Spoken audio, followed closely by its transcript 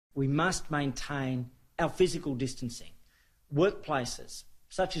we must maintain our physical distancing. Workplaces,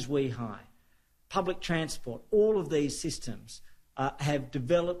 such as WeHi, public transport, all of these systems have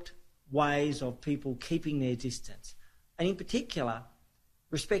developed ways of people keeping their distance. And in particular,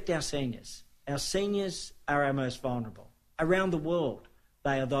 respect our seniors. Our seniors are our most vulnerable. Around the world,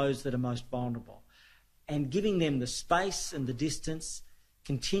 they are those that are most vulnerable. And giving them the space and the distance,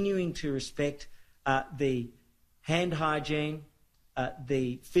 continuing to respect the hand hygiene,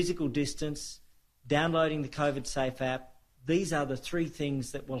 the physical distance, downloading the COVID Safe app, these are the three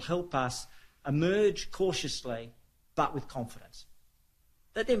things that will help us emerge cautiously but with confidence.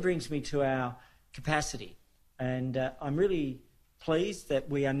 That then brings me to our capacity. And I'm really pleased that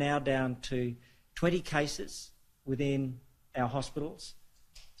we are now down to 20 cases within our hospitals,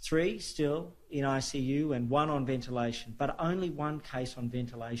 3 still in ICU and 1 on ventilation, but only 1 case on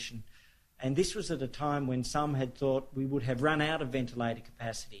ventilation. And this was at a time when some had thought we would have run out of ventilator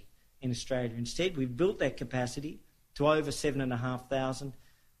capacity in Australia. Instead, we've built that capacity to over 7,500,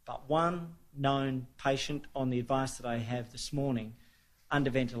 but 1 known patient on the advice that I have this morning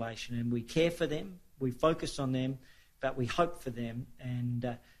under ventilation. And we care for them, we focus on them, but we hope for them.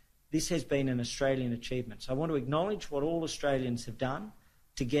 And this has been an Australian achievement. So I want to acknowledge what all Australians have done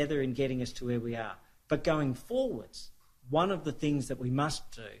together in getting us to where we are. But going forwards, one of the things that we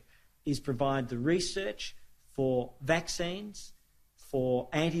must do is provide the research for vaccines, for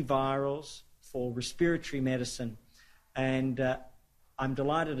antivirals, for respiratory medicine. And I'm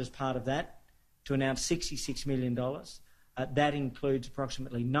delighted as part of that to announce $66 million. That includes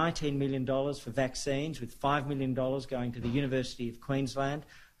approximately $19 million for vaccines, with $5 million going to the University of Queensland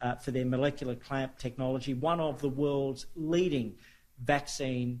for their molecular clamp technology, one of the world's leading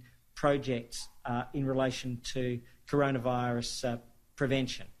vaccine projects in relation to coronavirus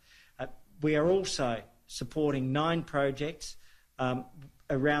prevention. We are also supporting 9 projects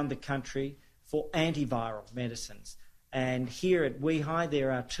around the country for antiviral medicines. And here at WeHi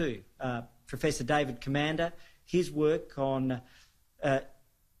there are 2. Professor David Commander, his work on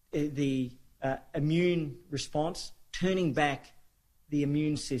the immune response, turning back the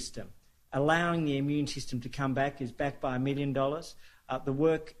immune system, allowing the immune system to come back, is backed by $1 million. The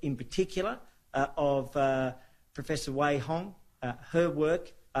work in particular of Professor Wei Hong, her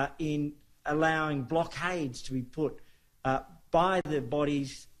work in allowing blockades to be put by the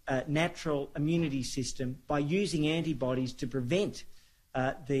body's natural immunity system by using antibodies to prevent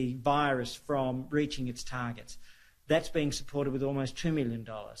the virus from reaching its targets. That's being supported with almost $2 million.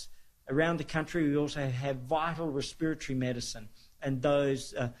 Around the country, we also have vital respiratory medicine, and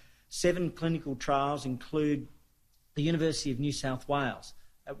those 7 clinical trials include the University of New South Wales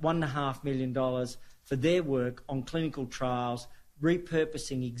at $1.5 million for their work on clinical trials,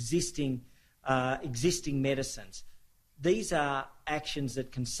 repurposing existing medicines. These are actions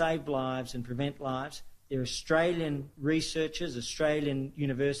that can save lives and prevent lives. They're Australian researchers, Australian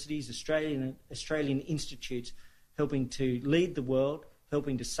universities, Australian institutes helping to lead the world,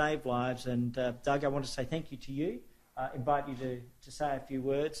 helping to save lives. And Doug, I want to say thank you to you. Invite you to say a few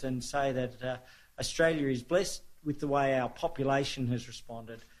words and say that Australia is blessed with the way our population has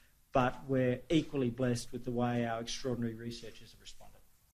responded, but we're equally blessed with the way our extraordinary researchers have responded.